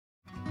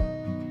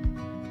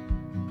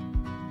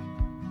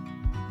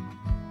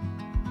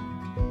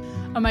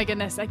Oh my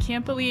goodness, I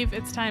can't believe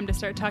it's time to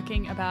start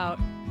talking about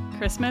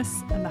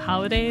Christmas and the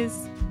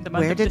holidays, the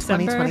month Where of did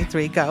December.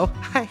 2023 go?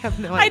 I have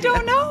no idea. I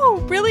don't know.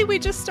 Really, we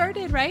just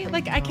started, right?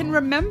 Like I can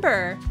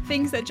remember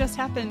things that just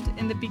happened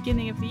in the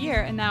beginning of the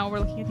year, and now we're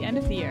looking at the end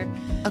of the year.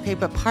 Okay,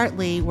 but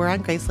partly we're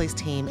on Grace Lay's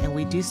team, and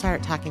we do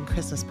start talking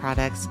Christmas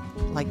products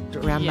like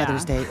around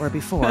Mother's Day or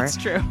before. That's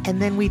true.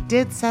 And then we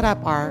did set up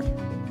our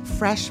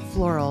fresh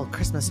floral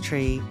Christmas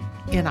tree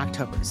in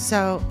October.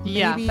 So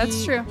maybe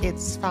that's true.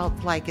 It's felt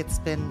like it's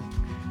been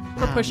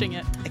We're pushing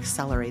it.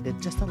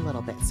 Accelerated just a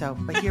little bit. So,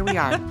 but here we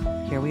are.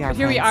 Here we are.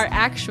 Here we are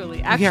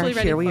actually ready.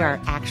 Here we for are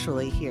it.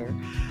 actually here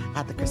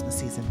at the Christmas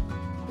season.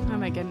 Oh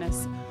my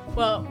goodness.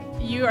 Well,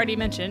 you already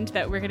mentioned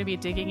that we're going to be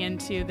digging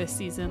into this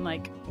season,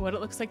 like what it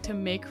looks like to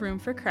make room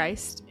for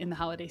Christ in the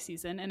holiday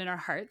season and in our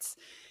hearts.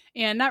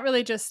 And not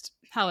really just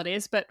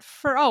holidays, but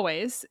for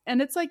always.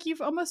 And it's like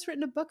you've almost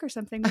written a book or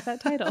something with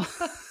that title.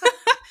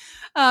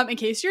 In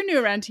case you're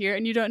new around here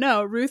and you don't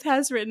know, Ruth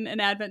has written an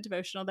Advent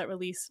devotional that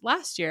released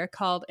last year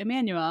called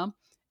Emmanuel,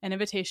 an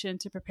invitation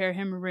to prepare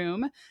him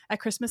room at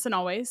Christmas and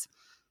always.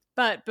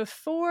 But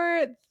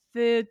before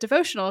the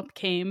devotional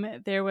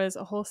came, there was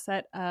a whole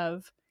set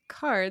of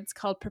cards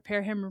called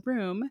Prepare Him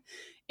Room,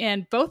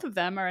 and both of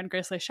them are on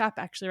Grace Lay Shop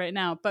actually right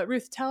now. But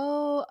Ruth,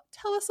 tell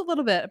us a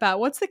little bit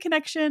about what's the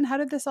connection? How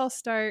did this all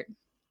start?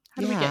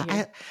 How did we get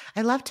here?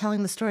 I love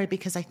telling the story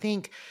because I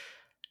think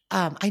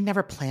I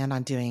never planned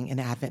on doing an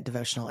Advent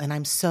devotional, and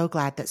I'm so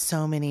glad that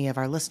so many of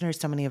our listeners,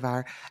 so many of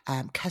our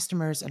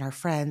customers and our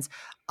friends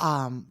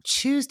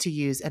choose to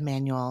use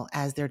Emmanuel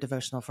as their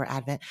devotional for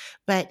Advent.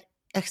 But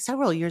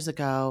several years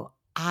ago,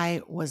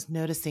 I was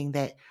noticing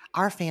that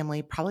our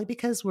family, probably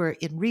because we're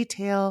in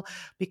retail,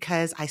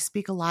 because I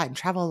speak a lot and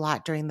travel a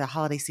lot during the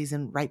holiday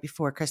season right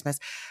before Christmas,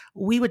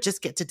 we would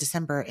just get to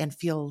December and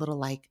feel a little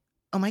like,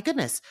 oh my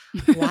goodness,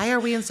 why are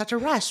we in such a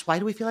rush? Why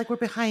do we feel like we're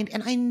behind?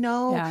 And I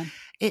know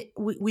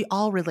we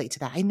all relate to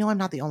that. I know I'm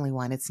not the only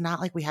one. It's not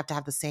like we have to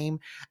have the same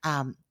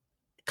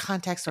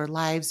context or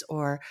lives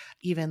or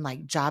even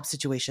like job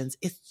situations.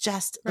 It's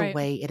just the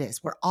way it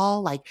is. We're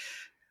all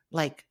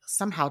like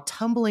somehow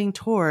tumbling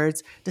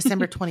towards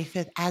December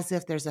 25th as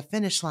if there's a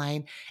finish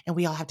line and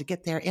we all have to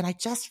get there. And I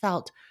just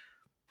felt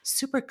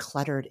super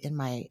cluttered in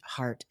my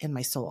heart, in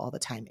my soul all the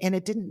time. And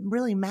it didn't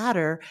really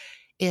matter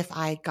if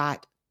I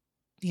got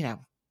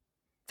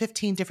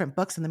 15 different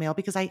books in the mail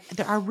because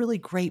there are really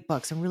great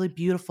books and really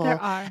beautiful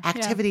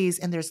activities.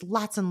 And there's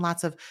lots and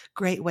lots of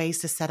great ways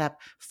to set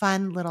up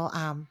fun little,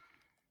 an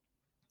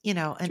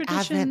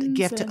Advent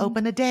gift to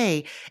open a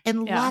day.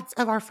 And lots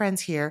of our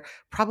friends here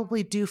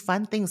probably do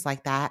fun things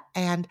like that.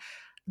 And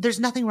there's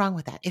nothing wrong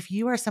with that. If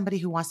you are somebody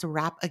who wants to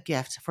wrap a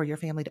gift for your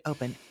family to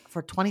open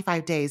for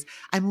 25 days,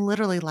 I'm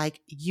literally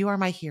like, you are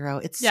my hero.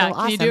 It's so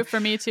awesome. Can you do it for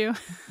me too?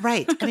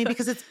 Right. I mean,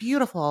 because it's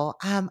beautiful.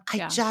 I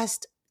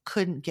just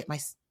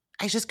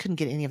couldn't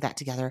get any of that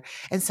together.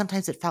 And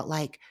sometimes it felt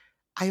like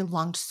I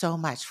longed so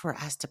much for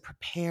us to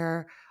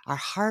prepare our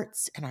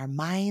hearts and our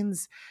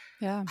minds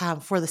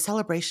for the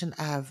celebration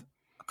of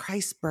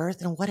Christ's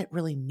birth and what it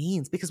really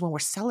means. Because when we're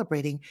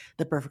celebrating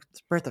the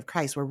birth of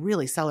Christ, we're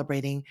really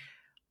celebrating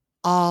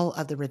all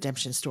of the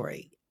redemption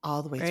story,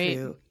 all the way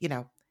through,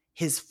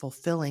 his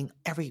fulfilling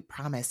every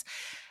promise.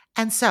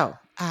 And so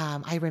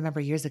I remember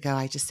years ago,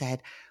 I just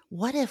said,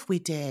 what if we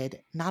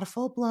did not a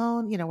full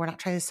blown, we're not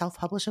trying to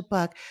self-publish a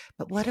book,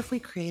 but what if we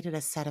created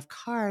a set of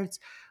cards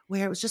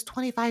where it was just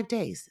 25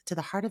 days to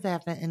the heart of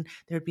Advent, and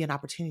there would be an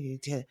opportunity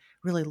to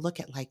really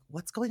look at like,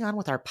 what's going on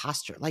with our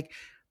posture? Like,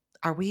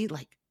 are we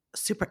like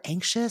super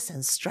anxious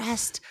and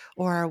stressed,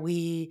 or are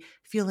we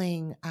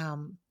feeling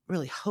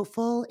really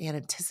hopeful and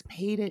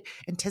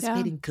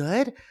anticipating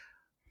good?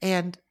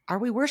 And are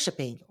we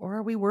worshiping, or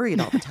are we worried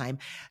all the time?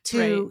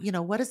 To,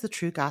 what is the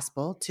true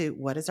gospel? To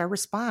what is our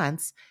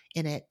response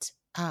in it?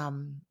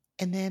 And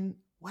then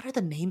what are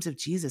the names of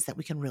Jesus that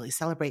we can really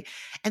celebrate?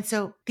 And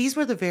so these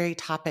were the very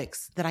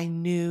topics that I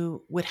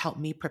knew would help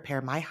me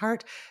prepare my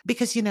heart,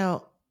 because,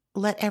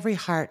 let every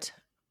heart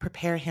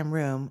prepare him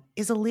room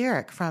is a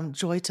lyric from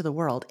Joy to the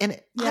World. And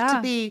it ought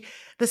to be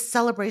the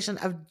celebration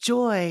of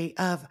joy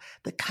of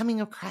the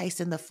coming of Christ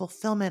and the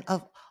fulfillment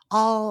of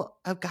all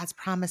of God's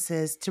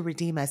promises to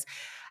redeem us.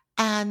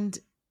 And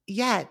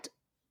yet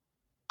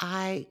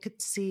I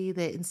could see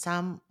that in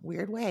some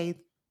weird way,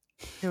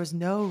 there was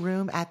no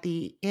room at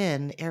the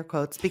inn, air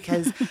quotes,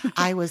 because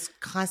I was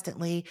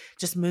constantly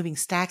just moving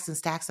stacks and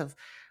stacks of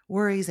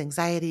worries,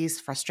 anxieties,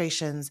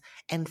 frustrations,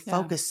 and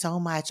focused so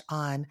much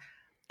on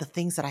the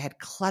things that I had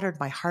cluttered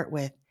my heart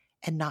with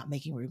and not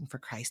making room for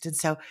Christ. And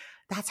so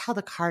that's how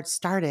the card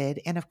started.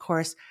 And of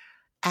course,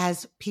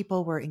 as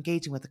people were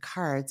engaging with the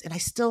cards, and I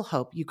still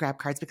hope you grab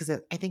cards because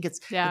I think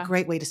it's a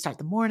great way to start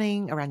the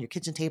morning around your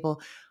kitchen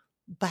table.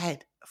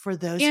 But for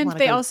those who want to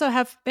they have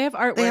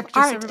artwork. They have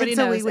art. So everybody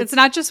knows. It's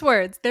not just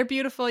words. They're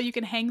beautiful. You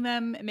can hang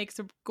them. It makes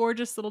a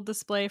gorgeous little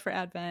display for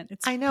Advent.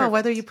 I know,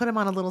 whether you put them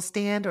on a little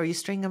stand or you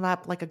string them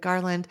up like a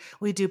garland,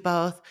 we do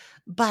both.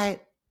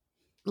 But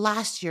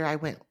last year I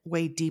went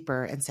way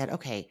deeper and said,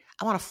 okay,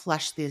 I want to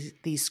flesh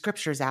these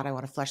scriptures out. I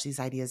want to flesh these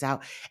ideas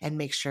out and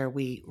make sure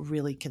we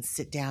really can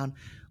sit down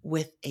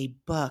with a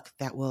book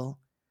that will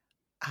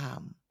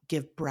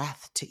give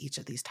breath to each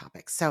of these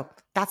topics. So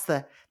that's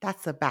the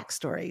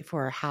backstory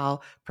for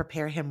how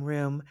Prepare Him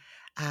Room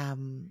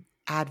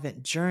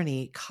Advent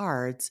Journey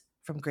cards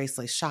from Grace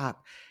Lace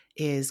Shop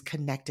is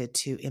connected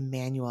to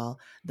Emmanuel,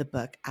 the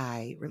book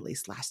I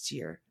released last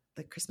year,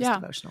 the Christmas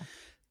devotional.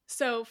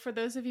 So for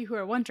those of you who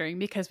are wondering,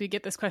 because we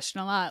get this question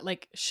a lot,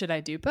 like, should I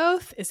do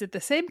both? Is it the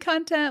same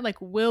content? Like,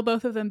 will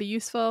both of them be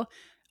useful?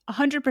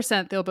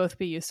 100% they'll both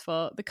be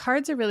useful. The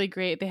cards are really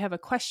great. They have a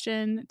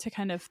question to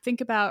kind of think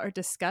about or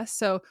discuss.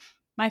 So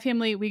my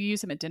family, we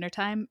use them at dinner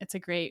time. It's a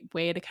great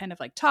way to kind of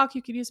like talk.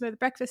 You could use them at the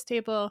breakfast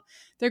table.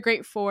 They're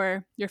great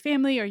for your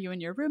family or you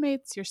and your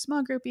roommates, your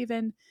small group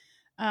even.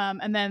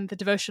 And then the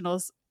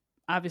devotionals,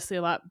 obviously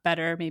a lot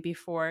better maybe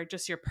for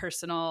just your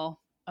personal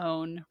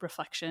own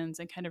reflections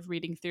and kind of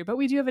reading through. But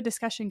we do have a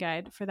discussion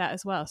guide for that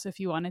as well. So if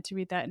you wanted to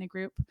read that in a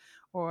group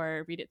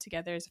or read it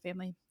together as a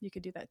family, you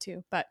could do that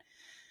too. But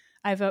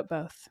I vote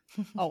both,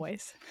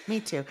 always. Me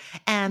too.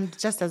 And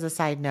just as a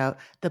side note,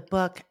 the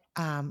book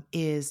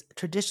is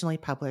traditionally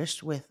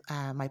published with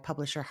my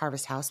publisher,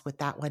 Harvest House, with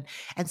that one.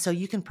 And so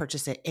you can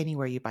purchase it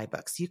anywhere you buy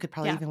books. You could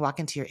probably even walk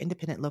into your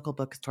independent local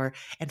bookstore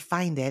and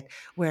find it,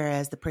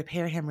 whereas the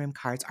Prepare Him Room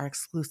cards are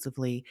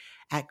exclusively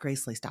at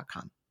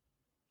gracelace.com.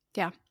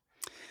 Yeah.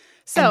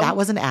 So and that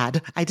was an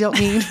ad. I don't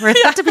mean for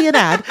it to be an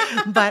ad,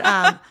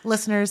 but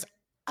listeners,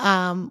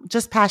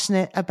 just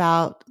passionate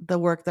about the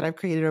work that I've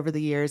created over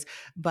the years,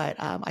 but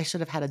I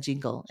should have had a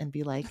jingle and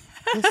be like,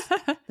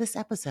 this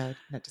episode.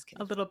 No, just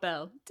kidding. A little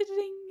bell.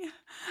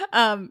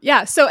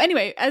 Yeah. So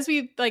anyway, as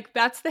we like,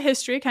 that's the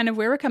history, kind of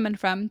where we're coming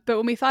from. But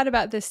when we thought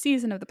about this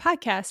season of the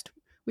podcast,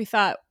 we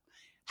thought,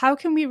 how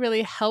can we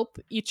really help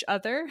each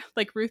other,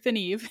 like Ruth and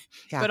Eve,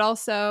 but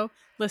also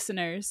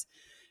listeners,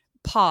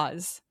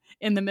 pause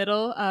in the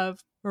middle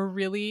of a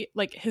really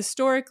like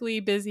historically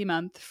busy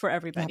month for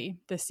everybody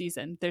this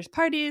season. There's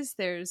parties,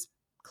 there's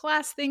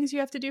class things you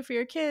have to do for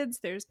your kids,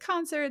 there's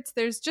concerts,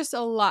 there's just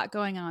a lot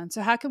going on.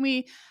 So how can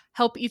we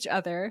help each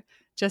other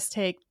just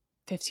take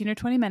 15 or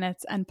 20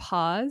 minutes and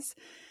pause?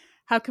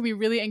 How can we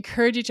really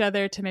encourage each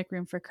other to make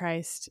room for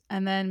Christ?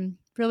 And then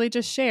really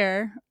just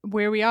share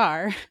where we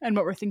are and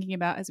what we're thinking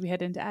about as we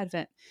head into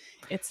Advent.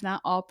 It's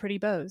not all pretty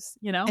bows,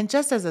 you know? And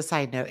just as a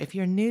side note, if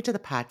you're new to the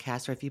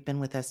podcast or if you've been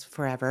with us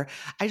forever,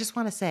 I just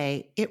want to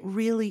say it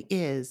really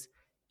is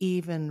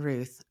Eve and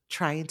Ruth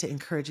trying to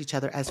encourage each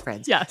other as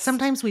friends. Yes.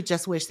 Sometimes we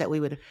just wish that we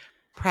would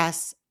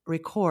press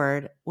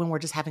record when we're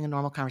just having a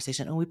normal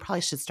conversation. And we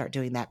probably should start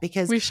doing that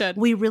because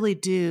we really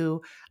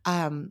do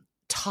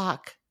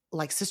talk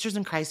like sisters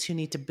in Christ who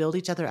need to build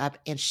each other up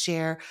and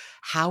share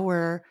how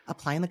we're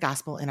applying the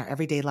gospel in our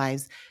everyday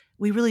lives.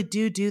 We really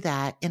do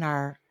that in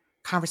our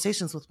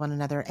conversations with one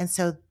another. And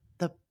so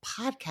the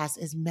podcast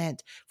is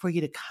meant for you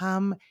to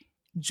come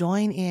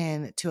join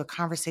in to a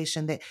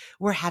conversation that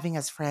we're having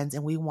as friends,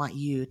 and we want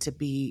you to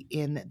be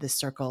in the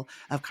circle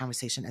of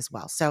conversation as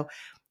well. So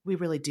we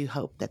really do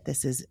hope that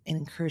this is an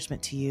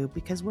encouragement to you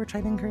because we're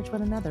trying to encourage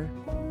one another.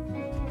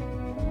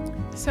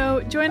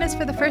 So join us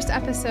for the first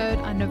episode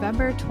on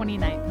November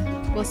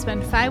 29th. We'll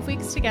spend 5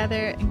 weeks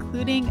together,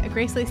 including a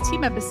Grace Lace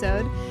team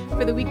episode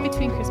for the week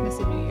between Christmas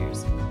and New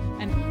Year's.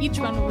 And each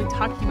one will be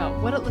talking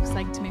about what it looks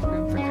like to make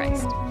room for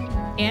Christ.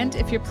 And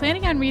if you're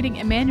planning on reading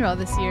Emmanuel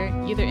this year,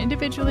 either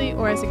individually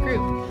or as a group,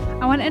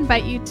 I want to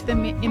invite you to the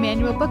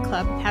Emmanuel Book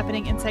Club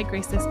happening inside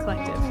Grace Lace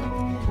Collective.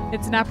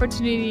 It's an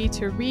opportunity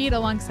to read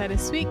alongside a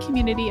sweet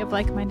community of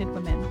like-minded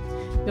women.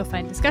 You'll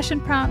find discussion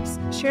prompts,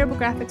 shareable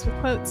graphics with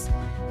quotes,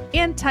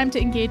 and time to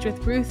engage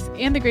with Ruth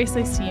and the Grace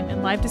Lace team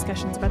in live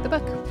discussions about the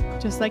book,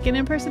 just like an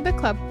in-person book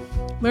club.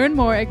 Learn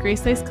more at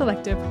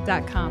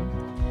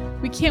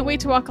gracelacecollective.com. We can't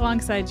wait to walk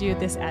alongside you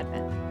this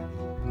Advent.